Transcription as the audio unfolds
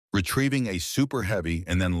Retrieving a Super Heavy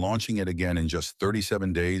and then launching it again in just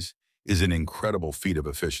 37 days is an incredible feat of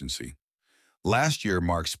efficiency. Last year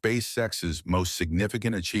marked SpaceX's most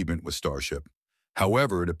significant achievement with Starship.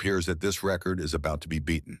 However, it appears that this record is about to be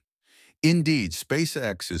beaten. Indeed,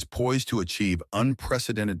 SpaceX is poised to achieve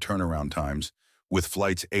unprecedented turnaround times with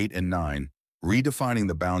Flights 8 and 9, redefining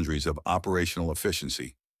the boundaries of operational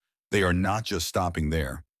efficiency. They are not just stopping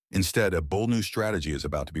there. Instead, a bold new strategy is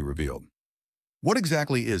about to be revealed. What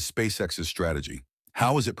exactly is SpaceX's strategy?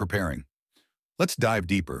 How is it preparing? Let's dive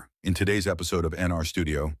deeper in today's episode of NR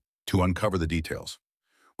Studio to uncover the details.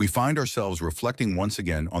 We find ourselves reflecting once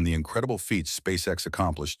again on the incredible feats SpaceX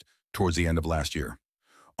accomplished towards the end of last year.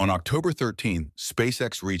 On October 13th,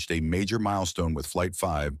 SpaceX reached a major milestone with Flight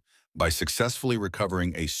 5 by successfully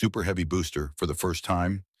recovering a Super Heavy booster for the first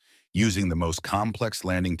time, using the most complex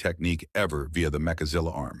landing technique ever via the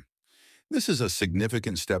Mechazilla arm. This is a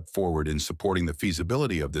significant step forward in supporting the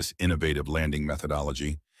feasibility of this innovative landing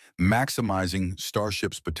methodology, maximizing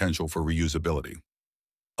Starship's potential for reusability.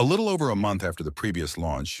 A little over a month after the previous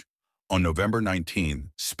launch, on November 19th,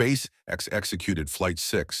 SpaceX executed Flight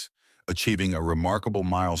 6, achieving a remarkable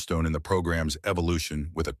milestone in the program's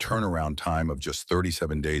evolution with a turnaround time of just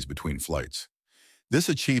 37 days between flights. This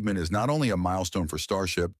achievement is not only a milestone for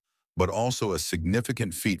Starship, but also a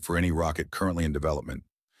significant feat for any rocket currently in development.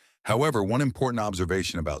 However, one important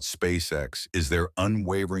observation about SpaceX is their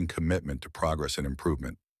unwavering commitment to progress and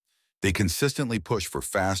improvement. They consistently push for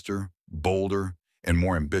faster, bolder, and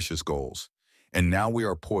more ambitious goals, and now we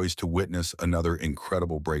are poised to witness another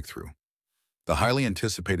incredible breakthrough. The highly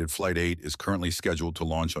anticipated Flight 8 is currently scheduled to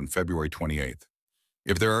launch on February 28th.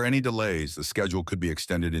 If there are any delays, the schedule could be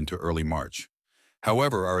extended into early March.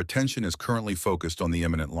 However, our attention is currently focused on the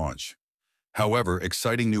imminent launch. However,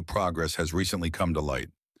 exciting new progress has recently come to light.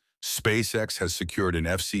 SpaceX has secured an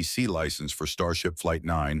FCC license for Starship Flight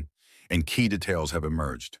 9, and key details have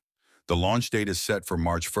emerged. The launch date is set for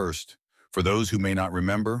March 1st. For those who may not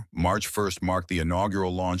remember, March 1st marked the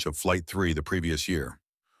inaugural launch of Flight 3 the previous year.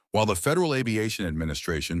 While the Federal Aviation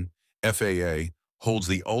Administration, FAA, holds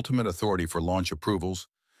the ultimate authority for launch approvals,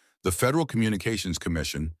 the Federal Communications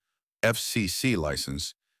Commission, FCC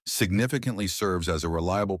license, significantly serves as a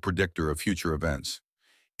reliable predictor of future events.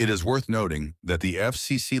 It is worth noting that the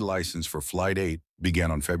FCC license for Flight 8 began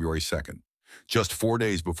on February 2nd, just 4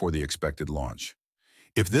 days before the expected launch.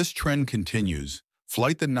 If this trend continues,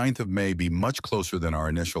 Flight the 9th of May be much closer than our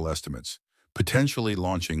initial estimates, potentially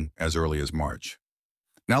launching as early as March.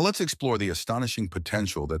 Now let's explore the astonishing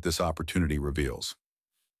potential that this opportunity reveals.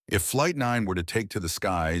 If Flight 9 were to take to the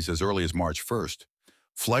skies as early as March 1st,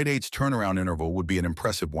 Flight 8's turnaround interval would be an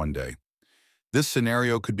impressive 1 day. This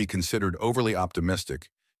scenario could be considered overly optimistic,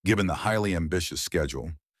 given the highly ambitious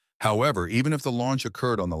schedule. However, even if the launch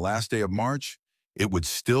occurred on the last day of March, it would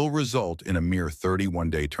still result in a mere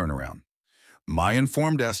 31-day turnaround. My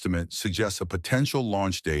informed estimate suggests a potential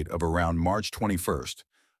launch date of around March 21st,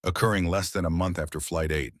 occurring less than a month after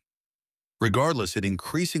Flight 8. Regardless, it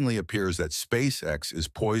increasingly appears that SpaceX is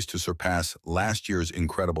poised to surpass last year's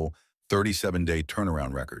incredible 37-day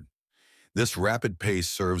turnaround record. This rapid pace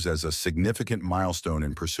serves as a significant milestone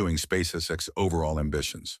in pursuing SpaceX's overall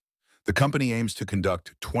ambitions. The company aims to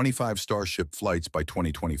conduct 25 Starship flights by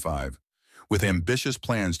 2025, with ambitious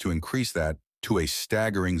plans to increase that to a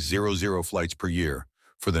staggering 00 flights per year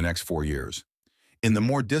for the next 4 years. In the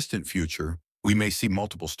more distant future, we may see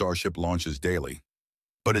multiple Starship launches daily.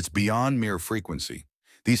 But it's beyond mere frequency.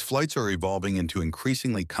 These flights are evolving into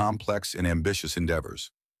increasingly complex and ambitious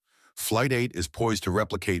endeavors. Flight 8 is poised to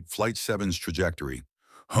replicate Flight 7's trajectory,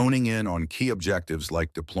 honing in on key objectives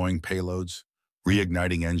like deploying payloads,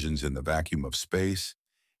 reigniting engines in the vacuum of space,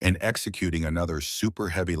 and executing another super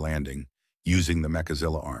heavy landing using the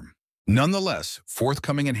Mechazilla arm. Nonetheless,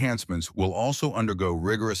 forthcoming enhancements will also undergo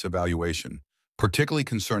rigorous evaluation, particularly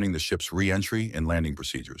concerning the ship's re-entry and landing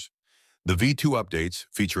procedures. The V2 updates,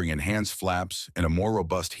 featuring enhanced flaps and a more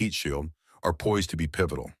robust heat shield, are poised to be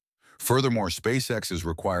pivotal. Furthermore, SpaceX is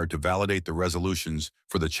required to validate the resolutions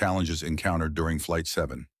for the challenges encountered during Flight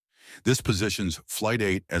 7. This positions Flight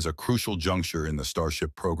 8 as a crucial juncture in the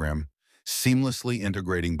Starship program, seamlessly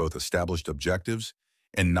integrating both established objectives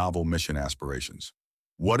and novel mission aspirations.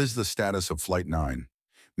 What is the status of Flight 9?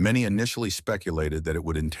 Many initially speculated that it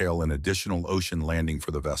would entail an additional ocean landing for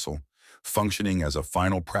the vessel, functioning as a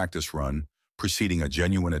final practice run, preceding a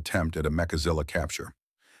genuine attempt at a Mechazilla capture.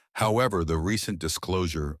 However, the recent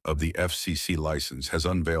disclosure of the FCC license has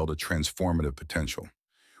unveiled a transformative potential.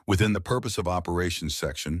 Within the Purpose of Operations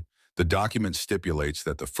section, the document stipulates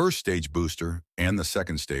that the first stage booster and the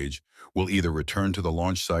second stage will either return to the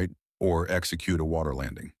launch site or execute a water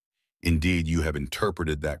landing. Indeed, you have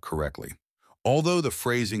interpreted that correctly. Although the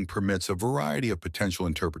phrasing permits a variety of potential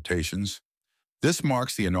interpretations, this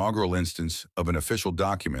marks the inaugural instance of an official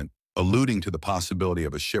document alluding to the possibility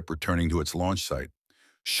of a ship returning to its launch site.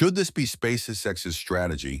 Should this be SpaceX's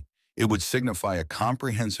strategy, it would signify a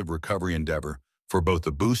comprehensive recovery endeavor for both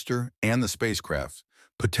the booster and the spacecraft,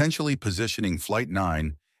 potentially positioning Flight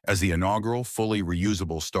 9 as the inaugural fully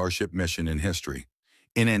reusable Starship mission in history.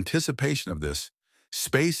 In anticipation of this,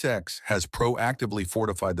 SpaceX has proactively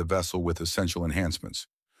fortified the vessel with essential enhancements.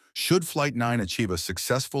 Should Flight 9 achieve a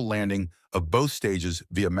successful landing of both stages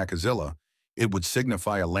via Mechazilla, it would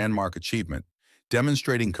signify a landmark achievement,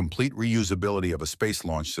 demonstrating complete reusability of a space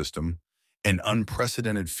launch system, an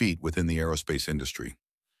unprecedented feat within the aerospace industry.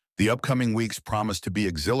 The upcoming weeks promise to be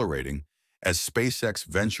exhilarating as SpaceX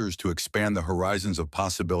ventures to expand the horizons of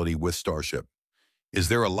possibility with Starship. Is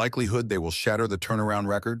there a likelihood they will shatter the turnaround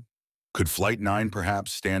record? Could Flight 9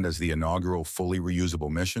 perhaps stand as the inaugural fully reusable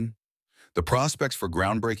mission? The prospects for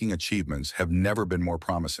groundbreaking achievements have never been more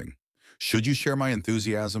promising. Should you share my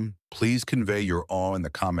enthusiasm, please convey your awe in the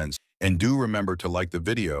comments, and do remember to like the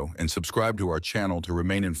video and subscribe to our channel to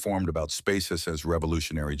remain informed about SpaceX's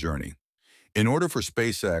revolutionary journey. In order for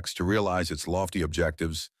SpaceX to realize its lofty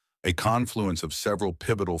objectives, a confluence of several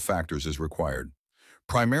pivotal factors is required.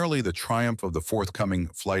 Primarily, the triumph of the forthcoming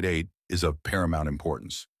Flight 8 is of paramount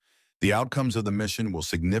importance. The outcomes of the mission will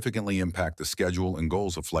significantly impact the schedule and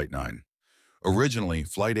goals of Flight 9. Originally,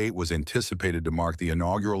 Flight 8 was anticipated to mark the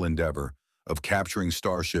inaugural endeavor of capturing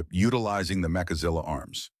Starship utilizing the Mechazilla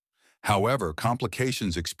arms. However,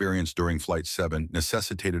 complications experienced during Flight 7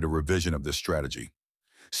 necessitated a revision of this strategy.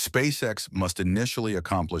 SpaceX must initially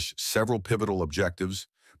accomplish several pivotal objectives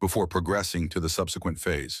before progressing to the subsequent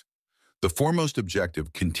phase. The foremost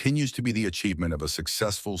objective continues to be the achievement of a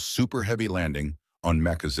successful Super Heavy landing on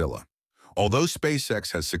Mechazilla. Although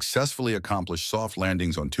SpaceX has successfully accomplished soft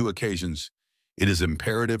landings on 2 occasions, it is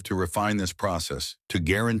imperative to refine this process to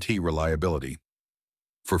guarantee reliability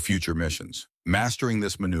for future missions. Mastering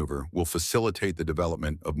this maneuver will facilitate the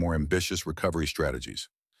development of more ambitious recovery strategies.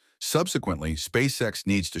 Subsequently, SpaceX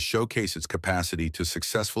needs to showcase its capacity to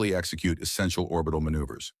successfully execute essential orbital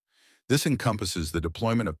maneuvers. This encompasses the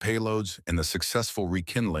deployment of payloads and the successful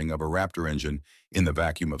rekindling of a Raptor engine in the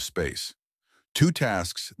vacuum of space. 2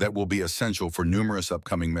 tasks that will be essential for numerous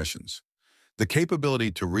upcoming missions. The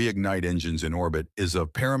capability to reignite engines in orbit is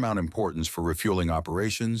of paramount importance for refueling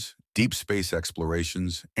operations, deep space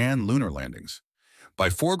explorations, and lunar landings. By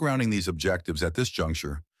foregrounding these objectives at this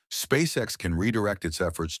juncture, SpaceX can redirect its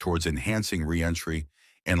efforts towards enhancing re-entry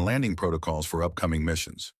and landing protocols for upcoming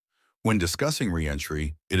missions. When discussing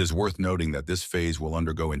re-entry, it is worth noting that this phase will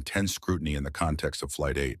undergo intense scrutiny in the context of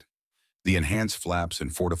Flight 8. The enhanced flaps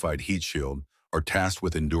and fortified heat shield are tasked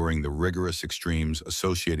with enduring the rigorous extremes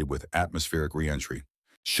associated with atmospheric re-entry.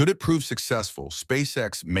 Should it prove successful,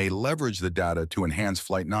 SpaceX may leverage the data to enhance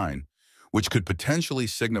Flight 9, which could potentially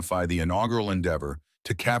signify the inaugural endeavor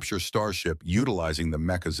to capture Starship utilizing the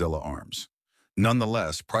Mechazilla arms.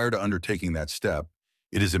 Nonetheless, prior to undertaking that step,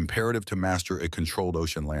 it is imperative to master a controlled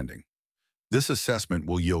ocean landing. This assessment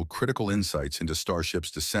will yield critical insights into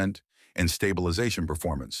Starship's descent and stabilization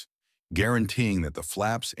performance, guaranteeing that the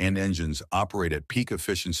flaps and engines operate at peak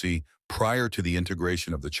efficiency prior to the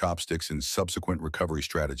integration of the chopsticks and subsequent recovery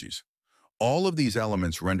strategies. All of these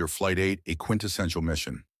elements render Flight 8 a quintessential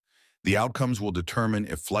mission. The outcomes will determine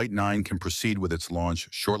if Flight 9 can proceed with its launch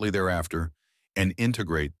shortly thereafter and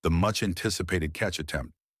integrate the much-anticipated catch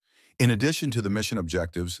attempt. In addition to the mission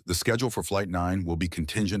objectives, the schedule for Flight 9 will be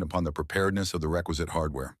contingent upon the preparedness of the requisite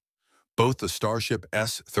hardware. Both the Starship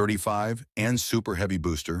S-35 and Super Heavy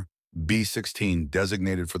booster, B-16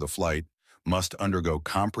 designated for the flight, must undergo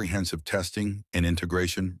comprehensive testing and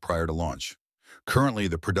integration prior to launch. Currently,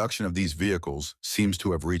 the production of these vehicles seems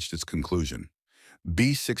to have reached its conclusion.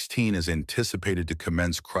 B-16 is anticipated to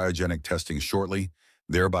commence cryogenic testing shortly,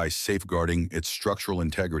 thereby safeguarding its structural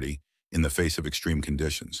integrity in the face of extreme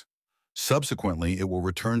conditions. Subsequently, it will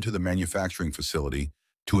return to the manufacturing facility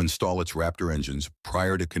to install its Raptor engines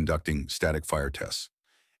prior to conducting static fire tests.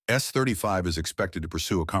 S-35 is expected to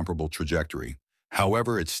pursue a comparable trajectory.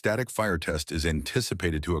 However, its static fire test is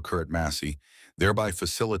anticipated to occur at Massey, thereby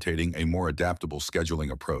facilitating a more adaptable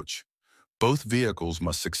scheduling approach. Both vehicles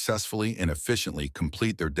must successfully and efficiently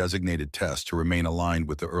complete their designated tests to remain aligned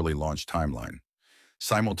with the early launch timeline.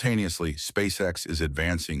 Simultaneously, SpaceX is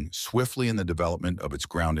advancing swiftly in the development of its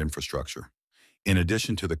ground infrastructure. In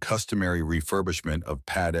addition to the customary refurbishment of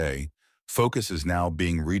Pad A, focus is now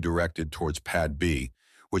being redirected towards Pad B,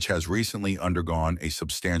 which has recently undergone a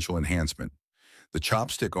substantial enhancement. The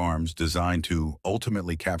chopstick arms designed to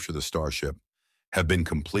ultimately capture the Starship have been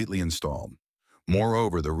completely installed.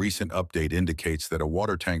 Moreover, the recent update indicates that a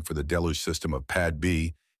water tank for the deluge system of Pad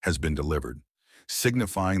B has been delivered,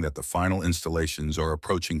 signifying that the final installations are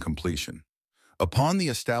approaching completion. Upon the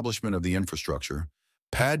establishment of the infrastructure,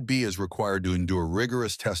 Pad B is required to endure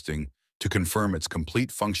rigorous testing to confirm its complete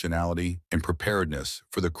functionality and preparedness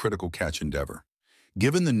for the critical catch endeavor.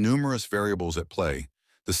 Given the numerous variables at play,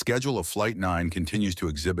 the schedule of Flight 9 continues to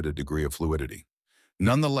exhibit a degree of fluidity.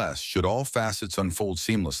 Nonetheless, should all facets unfold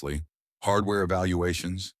seamlessly, hardware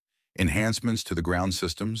evaluations, enhancements to the ground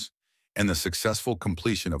systems, and the successful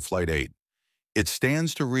completion of Flight 8, it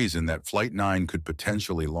stands to reason that Flight 9 could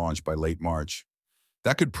potentially launch by late March.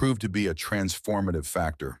 That could prove to be a transformative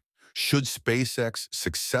factor. Should SpaceX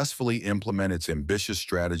successfully implement its ambitious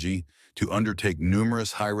strategy to undertake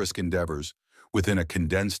numerous high-risk endeavors within a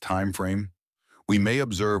condensed time frame, we may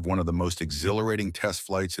observe one of the most exhilarating test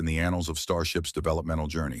flights in the annals of Starship's developmental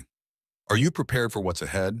journey. Are you prepared for what's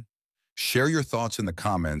ahead? Share your thoughts in the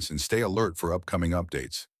comments and stay alert for upcoming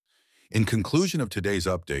updates. In conclusion of today's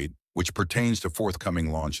update, which pertains to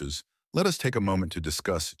forthcoming launches, let us take a moment to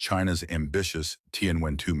discuss China's ambitious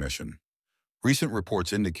Tianwen-2 mission. Recent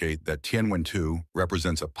reports indicate that Tianwen-2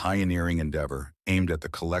 represents a pioneering endeavor aimed at the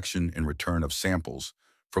collection and return of samples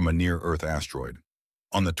from a near-Earth asteroid.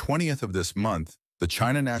 On the 20th of this month, the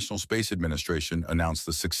China National Space Administration announced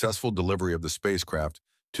the successful delivery of the spacecraft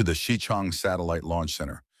to the Xichang Satellite Launch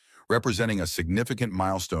Center, representing a significant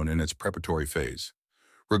milestone in its preparatory phase.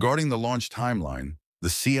 Regarding the launch timeline, the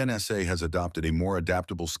CNSA has adopted a more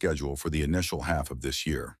adaptable schedule for the initial half of this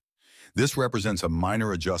year. This represents a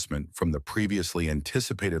minor adjustment from the previously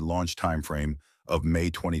anticipated launch timeframe of May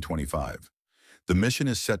 2025. The mission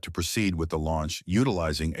is set to proceed with the launch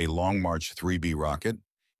utilizing a Long March 3B rocket,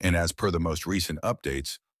 and as per the most recent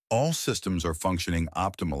updates, all systems are functioning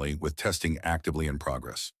optimally with testing actively in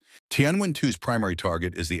progress. Tianwen-2's primary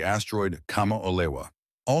target is the asteroid Kamo-Olewa,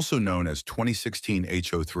 also known as 2016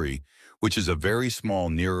 HO3, which is a very small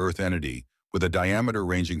near-Earth entity with a diameter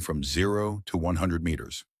ranging from 0 to 100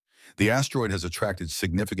 meters. The asteroid has attracted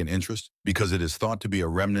significant interest because it is thought to be a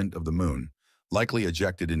remnant of the Moon, likely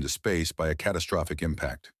ejected into space by a catastrophic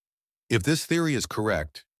impact. If this theory is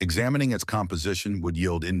correct, examining its composition would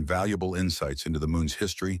yield invaluable insights into the Moon's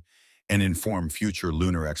history and inform future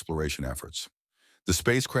lunar exploration efforts. The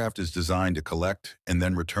spacecraft is designed to collect and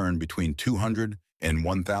then return between 200 and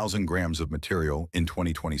 1,000 grams of material in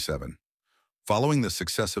 2027. Following the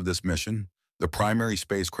success of this mission, the primary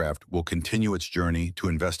spacecraft will continue its journey to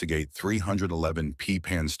investigate 311 P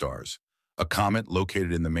Pan-STARRS, a comet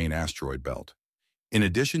located in the main asteroid belt. In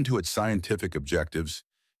addition to its scientific objectives,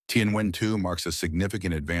 Tianwen-2 marks a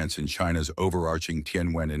significant advance in China's overarching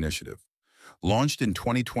Tianwen initiative. Launched in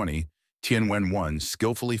 2020, Tianwen-1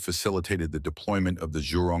 skillfully facilitated the deployment of the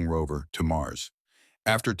Zhurong rover to Mars.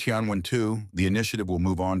 After Tianwen-2, the initiative will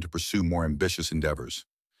move on to pursue more ambitious endeavors.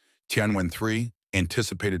 Tianwen-3,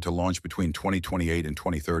 anticipated to launch between 2028 and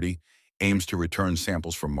 2030, aims to return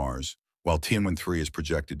samples from Mars, while Tianwen-3 is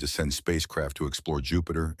projected to send spacecraft to explore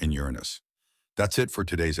Jupiter and Uranus. That's it for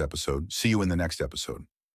today's episode. See you in the next episode.